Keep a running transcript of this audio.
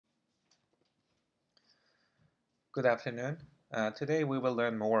Good afternoon. Today we will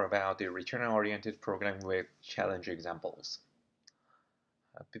learn more about the return-oriented programming with challenge examples.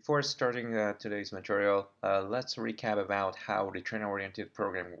 Before starting today's material, let's recap about how return-oriented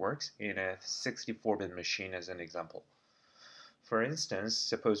programming works in a 64-bit machine as an example. For instance,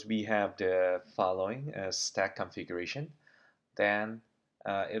 suppose we have the following stack configuration. Then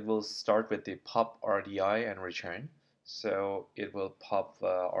it will start with the pop RDI and return. So it will pop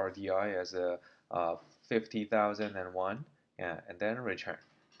RDI as a 50,001, yeah, and then return.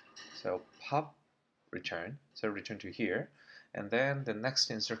 So pop return, so return to here. And then the next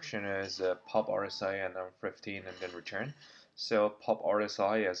instruction is pop RSI and 15 and then return. So pop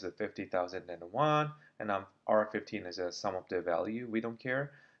RSI as a 50,001 and R15 is a sum of the value, we don't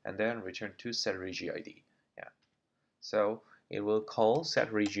care, and then return to set regi ID. Yeah. So it will call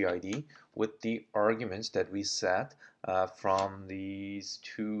set regi ID with the arguments that we set from these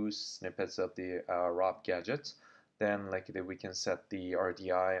two snippets of the ROP gadgets. Then we can set the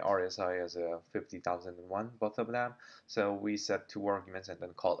RDI, RSI as a 50,001, both of them. So we set two arguments and then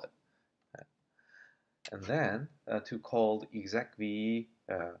call it. And then to call execv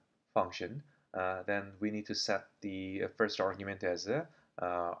function, then we need to set the first argument as a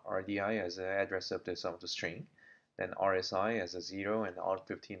RDI as the address of the sum of the string, then RSI as a 0 and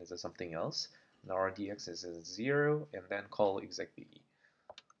R15 as a something else, and RDX as a 0, and then call execv.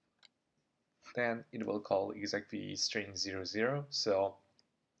 Then it will call execv string 00. So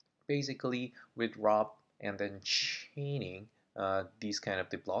basically with ROP and then chaining these kind of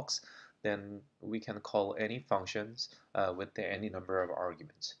the blocks, then we can call any functions with any number of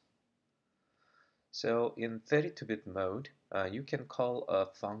arguments. So in 32-bit mode, you can call a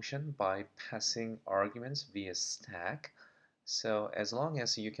function by passing arguments via stack. So as long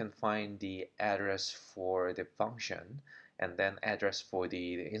as you can find the address for the function and then address for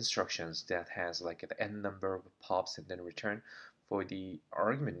the instructions that has like an n number of pops and then return for the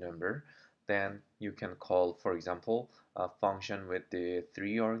argument number, then you can call, for example, a function with the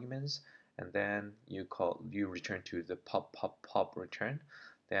 3 arguments, and then you return to the pop return.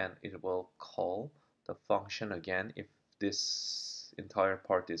 Then it will call the function again if this entire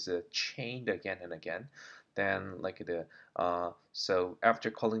part is chained again and again. Then so after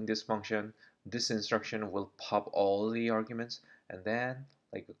calling this function, this instruction will pop all the arguments and then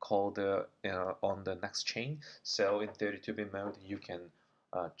call the on the next chain. So in 32-bit mode, you can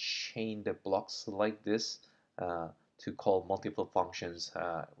chain the blocks like this to call multiple functions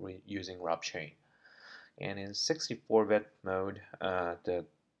using ROP chain. And in 64-bit mode,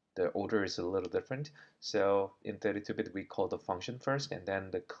 the order is a little different. So in 32-bit, we call the function first and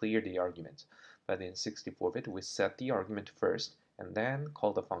then clear the argument. But in 64-bit, we set the argument first and then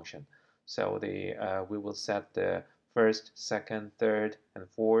call the function. So we will set the first, second, third, and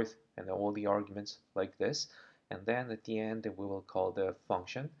fourth, and all the arguments like this. And then at the end, we will call the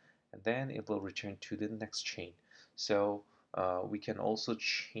function, and then it will return to the next chain. So we can also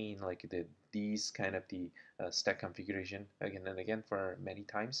chain these kind of the stack configuration again and again for many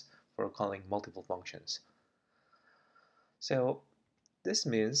times for calling multiple functions. So this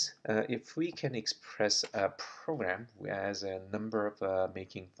means if we can express a program as a number of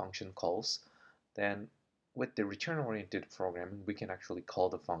making function calls, then with the return-oriented programming, we can actually call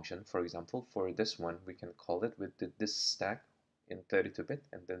the function. For example, for this one, we can call it with this stack in 32-bit,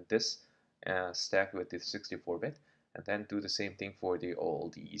 and then this stack with the 64-bit, and then do the same thing for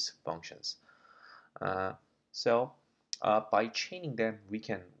all these functions. So by chaining them, we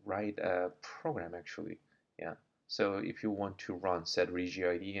can write a program actually. Yeah. So if you want to run set regi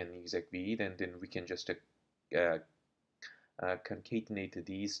ID and execv, then we can just concatenate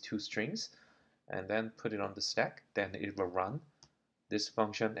these two strings and then put it on the stack. Then it will run this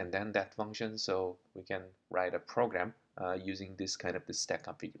function and then that function. So we can write a program using this kind of the stack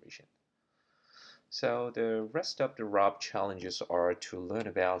configuration. So the rest of the ROP challenges are to learn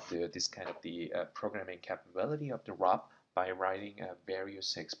about this kind of the programming capability of the ROP by writing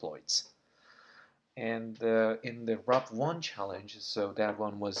various exploits. And in the ROP 1 challenge, so that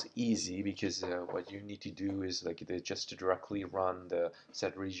one was easy because what you need to do is just directly run the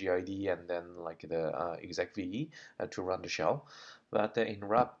set regi ID and then the execv to run the shell. But in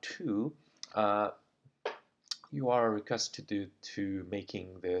ROP 2, you are requested to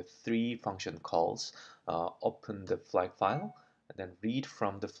making the 3 function calls, open the flag file, and then read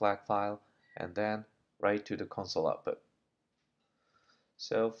from the flag file, and then write to the console output.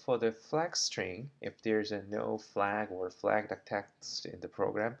 So for the flag string, if there's no flag or flag text in the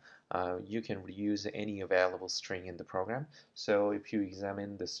program, you can reuse any available string in the program. So if you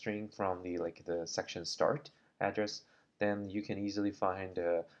examine the string from the section start address, then you can easily find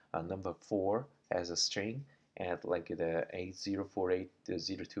a number 4 as a string, at like the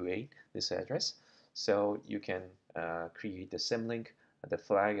 8048.028, this address. So you can create the symlink, the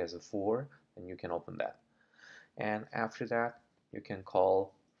flag as a 4, and you can open that. And after that, you can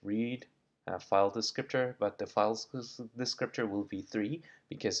call read file descriptor, but the file descriptor will be 3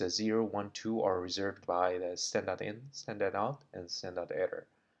 because the 0, 1, 2 are reserved by the stand.in, stand.out, and stand.error.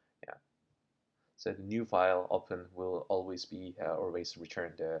 Yeah. So the new file open will always be always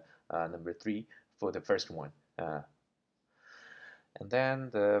return the number 3 for the first one. And then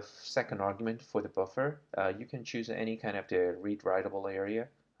the second argument for the buffer, you can choose any kind of the read-writable area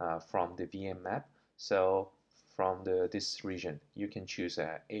from the VM map. So from this region, you can choose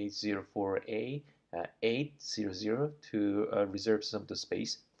 804A 800 to reserve some of the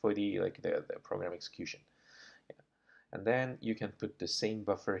space for the program execution. Yeah. And then you can put the same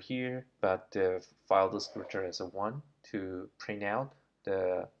buffer here, but the file descriptor as a 1 to print out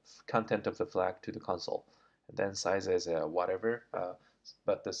the content of the flag to the console. And then size as whatever,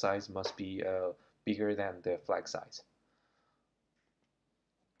 but the size must be bigger than the flag size.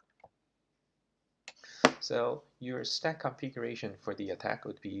 So your stack configuration for the attack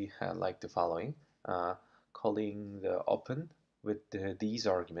would be like the following. Calling the open with these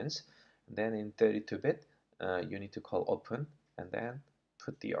arguments. And then in 32-bit, you need to call open and then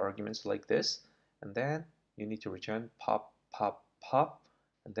put the arguments like this. And then you need to return pop, pop, pop,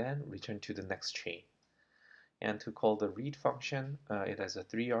 and then return to the next chain. And to call the read function, it has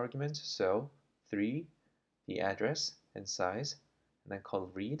 3 arguments. So 3, the address and size, and then call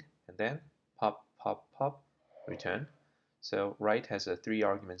read, and then pop, pop, pop, return. So write has 3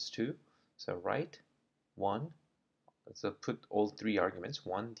 arguments too. So write 1, so put all 3 arguments,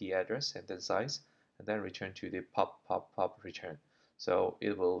 1, the address, and then size, and then return to the pop, pop, pop, return. So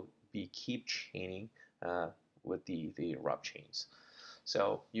it will be keep chaining with the ROP chains.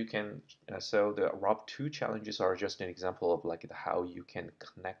 So you can, so the ROP2 challenges are just an example of like how you can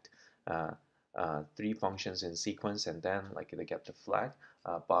connect 3 functions in sequence and then like they get the flag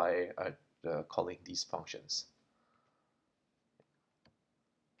by calling these functions.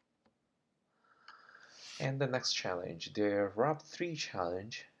 And the next challenge, the ROP3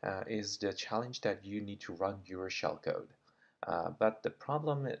 challenge, is the challenge that you need to run your shellcode. But the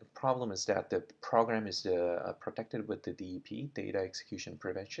problem is that the program is protected with the DEP, data execution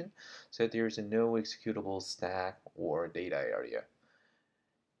prevention, so there's no executable stack or data area.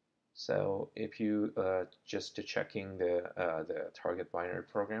 So if you just checking the target binary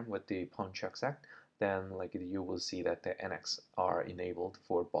program with the punch exec, then like you will see that the NX are enabled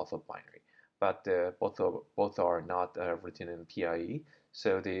for both of binary, but both are not written in PIE,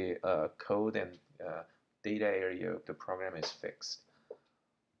 so the code and data area of the program is fixed.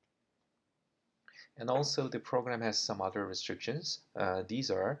 And also the program has some other restrictions. These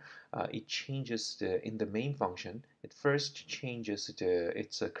are, it changes in the main function, it first changes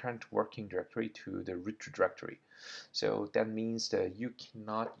its current working directory to the root directory. So that means that you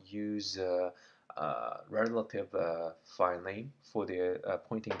cannot use relative file name for the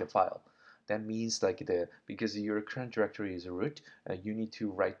pointing the file. That means like because your current directory is root, you need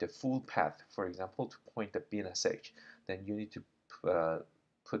to write the full path, for example, to point the bin.sh. Then you need to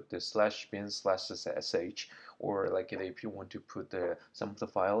put the /bin/sh, or like if you want to put some of the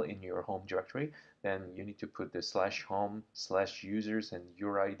file in your home directory, then you need to put the /home/users and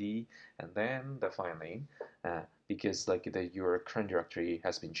URID and then the file name, because like your current directory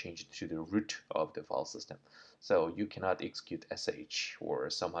has been changed to the root of the file system. So you cannot execute sh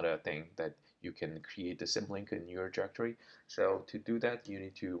or some other thing that you can create a symlink in your directory. So to do that, you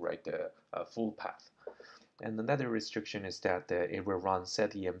need to write the full path. And another restriction is that it will run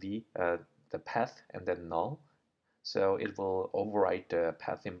setenv, the path, and then null. So it will overwrite the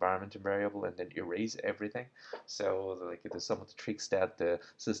path environment variable and then erase everything. So like some of the tricks that the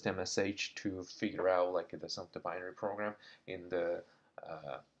system sh to figure out like some of the binary program in the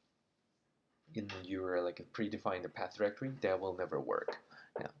in your like predefined path directory, that will never work.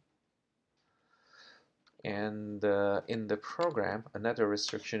 Yeah. And in the program, another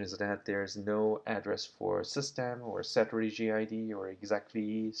restriction is that there's no address for system or set_REGID or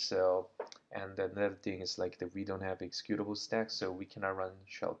exactly. So, and another thing is like that we don't have executable stack, so we cannot run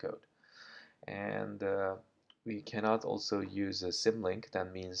shellcode. And we cannot also use a symlink.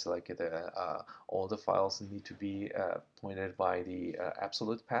 That means like all the files need to be pointed by the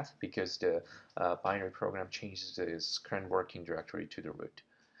absolute path, because the binary program changes its current working directory to the root.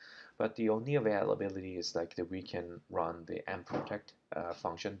 But the only availability is like that we can run the mprotect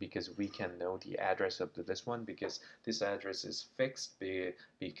function, because we can know the address of this one, because this address is fixed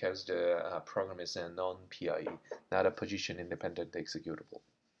because the program is a non-PIE, not a position independent executable.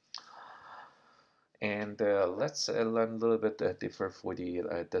 And let's learn a little bit differ for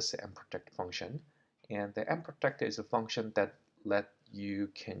the this mprotect function. And the mprotect is a function that let you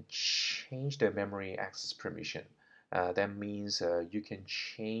can change the memory access permission. That means you can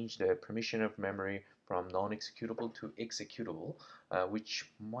change the permission of memory from non-executable to executable, which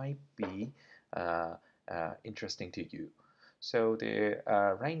might be uh, interesting to you. So the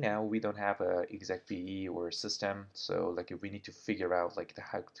right now we don't have a exact VE or system, so like we need to figure out like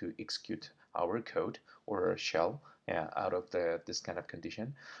how to execute our code or a shell, yeah, out of this kind of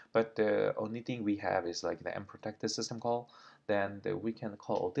condition. But the only thing we have is like the mprotect system call. Then we can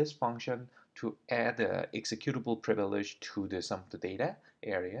call this function to add a executable privilege to the some of the data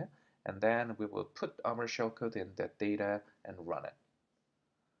area, and then we will put our shellcode in that data and run it.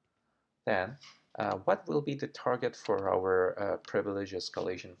 Then what will be the target for our privilege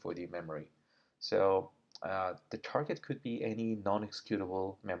escalation for the memory? So the target could be any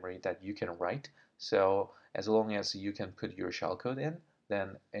non-executable memory that you can write. So as long as you can put your shellcode in,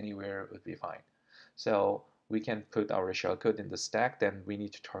 then anywhere would be fine. So we can put our shellcode in the stack, then we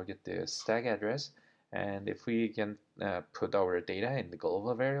need to target the stack address. And if we can put our data in the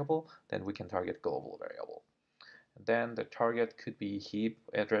global variable, then we can target global variable. Then the target could be heap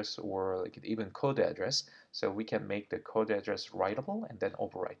address or like even code address. So we can make the code address writable and then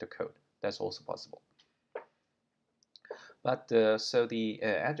overwrite the code. That's also possible. But so the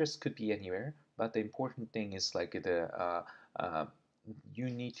address could be anywhere. But the important thing is like uh, you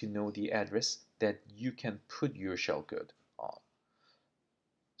need to know the address that you can put your shellcode on.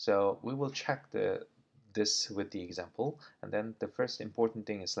 So we will check this with the example, and then the first important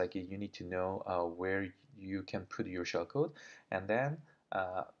thing is like you need to know where you can put your shellcode, and then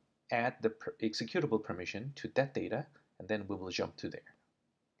uh, add the executable permission to that data, and then we will jump to there.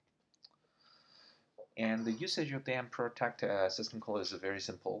 And the usage of the mprotect system call is very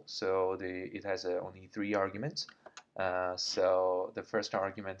simple. So it has only 3 arguments. So the first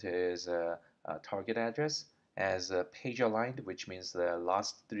argument is a target address as page aligned, which means the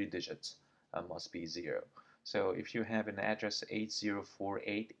last 3 digits must be 0. So if you have an address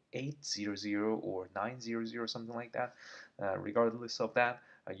 8048800 or 900, something like that, regardless of that,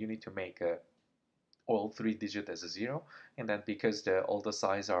 you need to make all 3 digits as a 0. And then because all the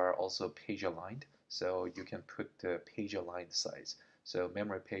size are also page aligned, so you can put the page aligned size. So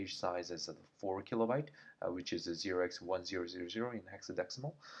memory page size is 4 kilobyte, which is a 0x1000 in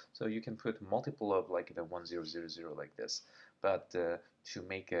hexadecimal. So you can put multiple of like the 1000 like this. But to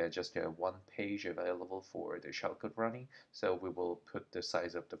make just one page available for the shellcode running, so we will put the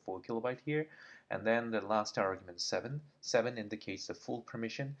size of the 4 kilobyte here. And then the last argument 7. 7 indicates the full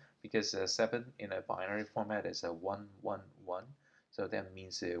permission because 7 in a binary format is a 111. So that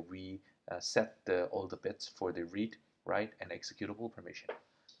means we set all the bits for the read, write, and executable permission.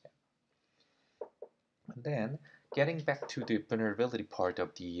 And then getting back to the vulnerability part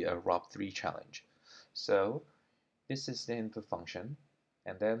of the ROP3 challenge. So this is the input function,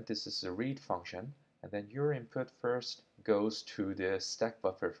 and then this is the read function, and then your input first goes to the stack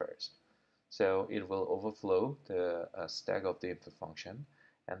buffer first. So it will overflow the stack of the input function,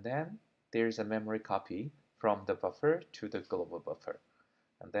 and then there's a memory copy from the buffer to the global buffer.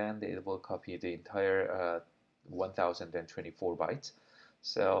 And then it will copy the entire 1024 bytes.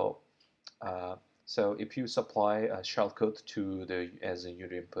 So, uh, so if you supply a shellcode to as a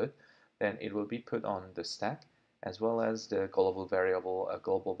user input, then it will be put on the stack as well as the global variable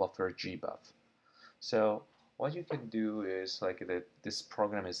global buffer gbuff. So what you can do is like this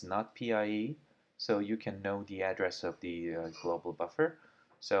program is not PIE, so you can know the address of the global buffer.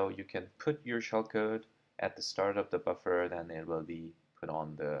 So you can put your shellcode at the start of the buffer, then it will be put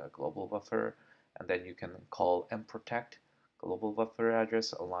on the global buffer, and then you can call mprotect global buffer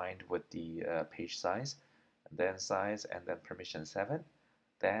address aligned with the page size, and then permission 7.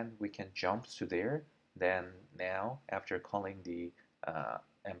 Then we can jump to there. Then now, after calling the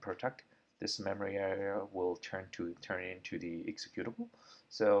mprotect, this memory area will turn into the executable,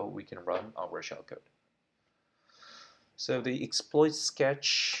 so we can run our shellcode. So the exploit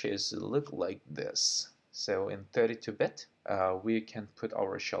sketch is look like this. So in 32-bit, we can put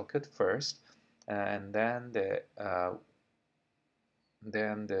our shellcode first, and then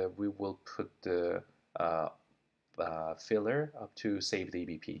we will put the filler up to save the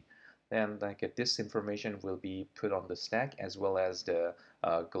EBP. Then like this information will be put on the stack as well as the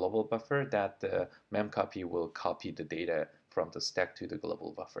global buffer that the memcopy will copy the data from the stack to the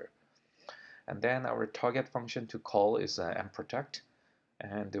global buffer. And then our target function to call is mprotect,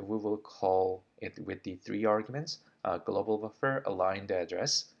 and we will call it with the 3 arguments, global buffer, aligned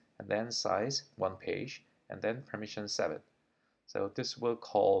address, and then size 1 page, and then permission 7. So this will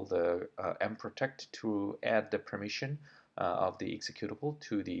call the mprotect to add the permission of the executable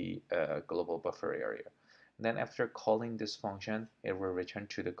to the global buffer area. And then after calling this function, it will return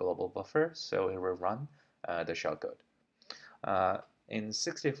to the global buffer, so it will run the shellcode. Uh, in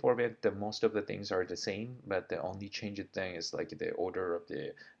 64-bit, the most of the things are the same, but the only changed thing is like the order of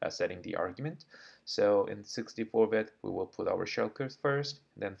the setting the argument. So in 64-bit, we will put our shellcode first,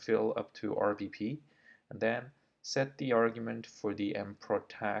 then fill up to RBP, and then set the argument for the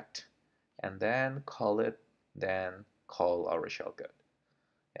mprotect, and then call it, then call our shellcode.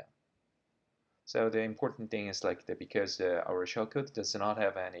 So the important thing is like that because our shellcode does not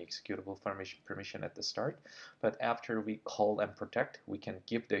have any executable permission at the start, but after we call and protect, we can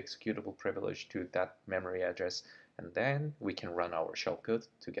give the executable privilege to that memory address, and then we can run our shellcode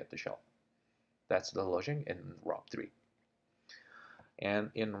to get the shell. That's the logic in ROP 3.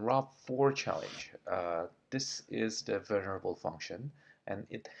 And in ROP 4 challenge, this is the vulnerable function, and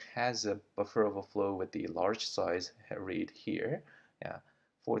it has a buffer overflow with the large size read here,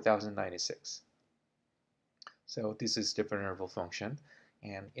 4096. So this is the vulnerable function,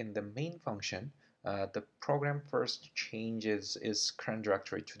 and in the main function, the program first changes its current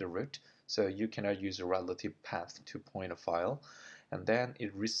directory to the root, so you cannot use a relative path to point a file, and then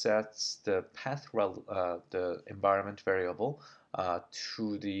it resets the path, the environment variable,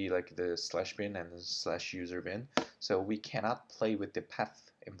 to the /bin and /user bin, so we cannot play with the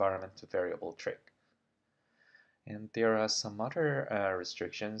path environment variable trick. And there are some other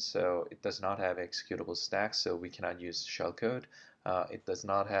restrictions. So it does not have executable stack, so we cannot use shellcode. It does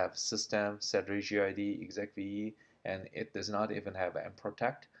not have system, setRegioID, execve, and it does not even have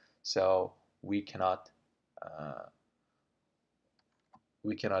mprotect. So we cannot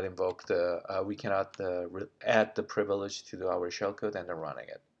invoke the add the privilege to our shellcode and then running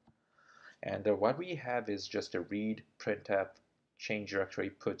it. And what we have is just a read, printf, change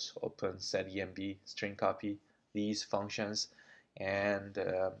directory, put, open, set env, string copy, these functions. And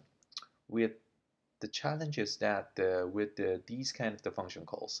with the challenge is that with these kind of the function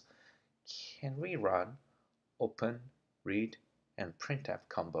calls, can we run open, read, and printf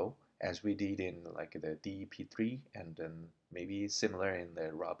combo as we did in like the DEP3 and then maybe similar in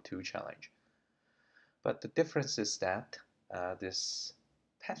the ROP2 challenge? But the difference is that this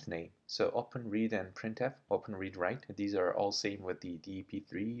path name, so open read and printf, open read write, these are all same with the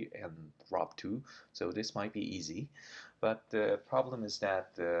DEP3 and ROP2, so this might be easy. But the problem is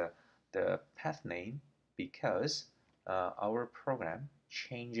that the path name, because our program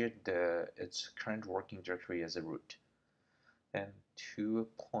changed its current working directory as a root. And to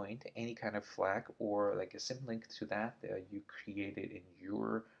point any kind of flag or like a symlink to that you created in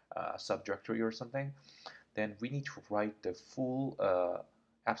your subdirectory or something, then we need to write the full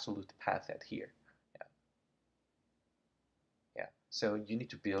absolute path at here. Yeah. So you need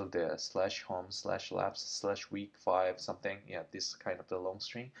to build the /home/labs/week5 something. Yeah, this kind of the long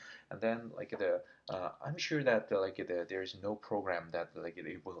string, and then like the I'm sure that there is no program that like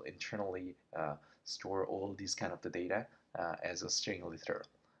it will internally store all these kind of the data as a string literal.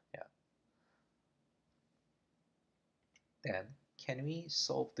 Yeah. Then can we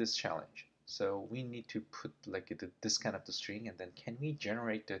solve this challenge? So we need to put like this kind of the string, and then can we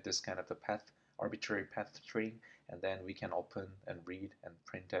generate this kind of the path, arbitrary path string, and then we can open and read and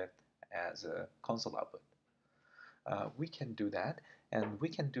print it as a console output. We can do that, and we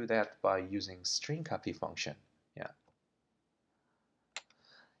can do that by using string copy function. Yeah.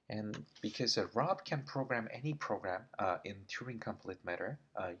 And because a ROP can program any program in Turing complete matter,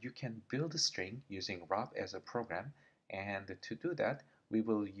 you can build a string using ROP as a program, and to do that, we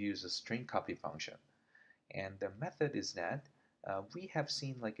will use a string copy function. And the method is that we have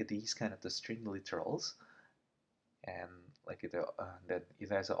seen like these kind of the string literals, and like that it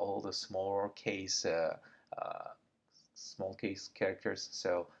has all the small case characters.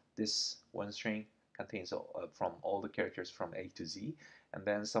 So this one string contains from all the characters from A to Z, and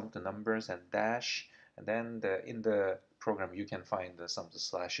then some of the numbers and dash, and then in the program you can find some of the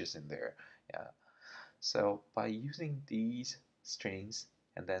slashes in there. Yeah. So by using these strings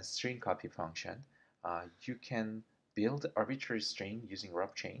and then string copy function, you can build arbitrary string using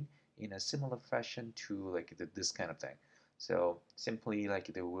ROP chain in a similar fashion to like this kind of thing. So simply like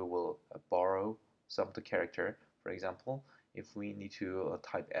we will borrow some of the character. For example, if we need to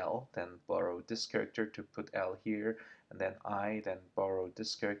type L, then borrow this character to put L here, and then I, then borrow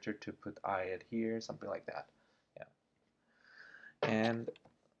this character to put I at here, something like that. Yeah. And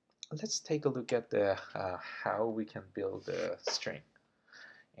let's take a look at how we can build a string.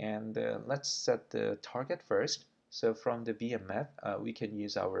 And let's set the target first. So from the VMF, we can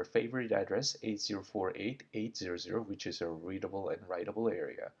use our favorite address 8048.800, which is a readable and writable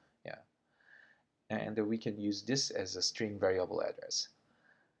area. Yeah, and we can use this as a string variable address.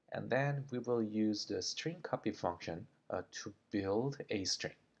 And then we will use the string copy function to build a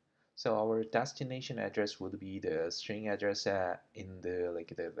string. So our destination address would be the string address in the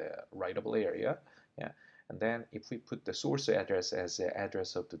writable area. Yeah, and then if we put the source address as the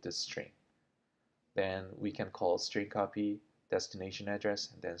address of the string, then we can call string copy destination address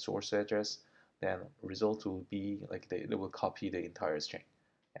and then source address. Then result will be it will copy the entire string.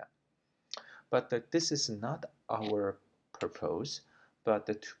 Yeah, but this is not our purpose. But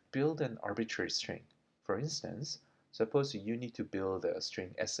to build an arbitrary string, for instance, suppose you need to build a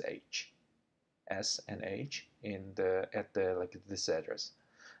string sh, s and h in the at the this address.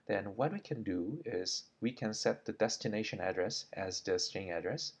 Then what we can do is we can set the destination address as the string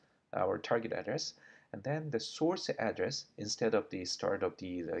address, our target address, and then the source address instead of the start of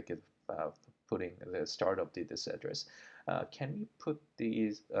the putting the start of this address. Can we put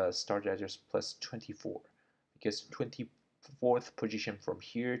the start address plus 24, because 24th position from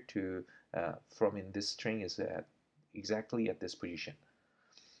here to from in this string is exactly at this position.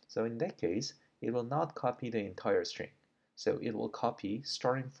 So in that case, it will not copy the entire string. So it will copy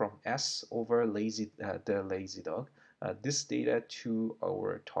starting from S over the lazy dog, this data to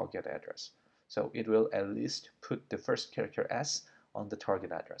our target address. So it will at least put the first character S on the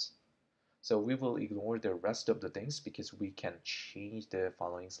target address. So we will ignore the rest of the things because we can change the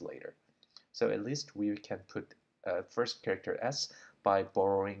followings later. So at least we can put first character S by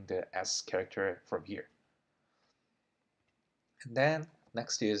borrowing the S character from here. And then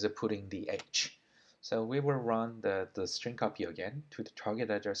next is putting the H. So we will run the string copy again to the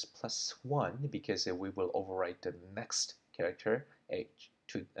target address plus 1 because we will overwrite the next character H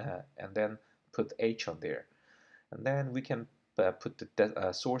to and then put H on there. And then we can put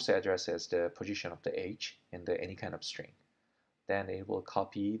the source address as the position of the H in any kind of string. Then it will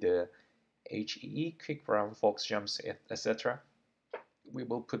copy the HE, quick brown fox jumps, etc. We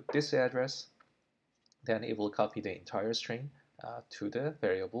will put this address, then it will copy the entire string to the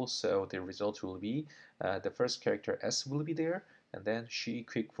variable. So the result will be the first character S will be there, and then she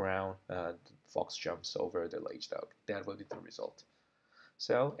quick brown fox jumps over the lazy dog. That will be the result.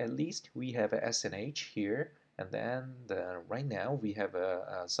 So at least we have a S and H here, and then right now we have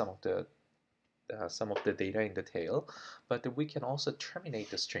some of the data in the tail, but we can also terminate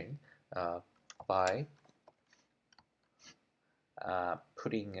the string by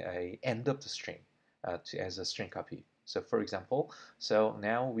putting a end of the string as a string copy. So for example, so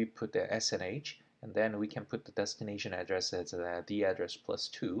now we put the S and H, and then we can put the destination address as the address plus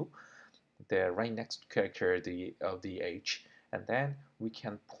 2, the right next character of the H, and then we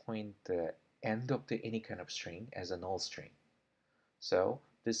can point the end of any kind of string as a null string. So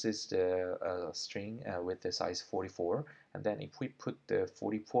this is the string with the size 44, and then if we put the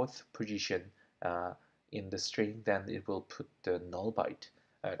 44th position in the string, then it will put the null byte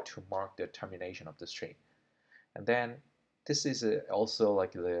to mark the termination of the string. And then this is also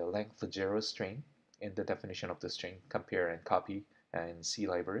like the length 0 string in the definition of the string compare and copy in C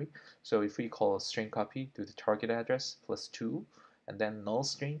library. So if we call a string copy to the target address plus 2 and then null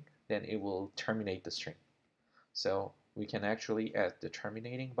string, then it will terminate the string. So we can actually add the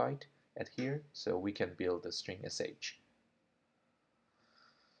terminating byte at here, so we can build the string sh.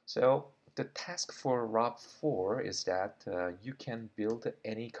 So the task for ROP4 is that you can build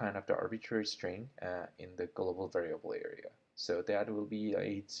any kind of the arbitrary string in the global variable area. So that will be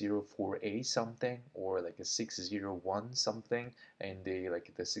 804A something or like a 601 something in the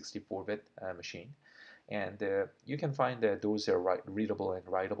 64-bit machine. And you can find those readable and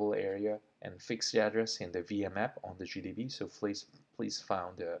writable area and fixed address in the VMAP on the GDB. So please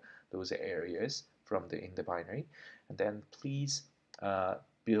find those areas in the binary, and then please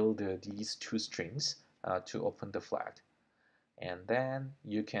build these two strings to open the flag. And then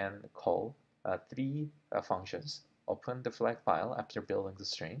you can call three functions. Open the flag file after building the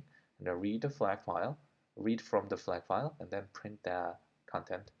string, and then read the flag file, read from the flag file, and then print the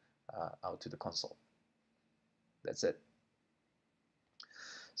content out to the console. That's it.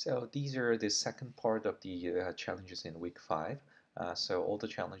 So these are the second part of the challenges in week 5. So all the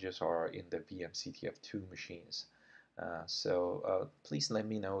challenges are in the VMCTF2 machines. Please let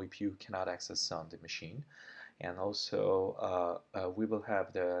me know if you cannot access on the machine. And also we will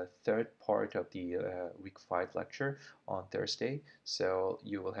have the third part of the week 5 lecture on Thursday. So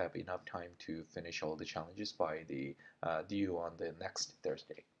you will have enough time to finish all the challenges by the due on the next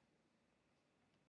Thursday.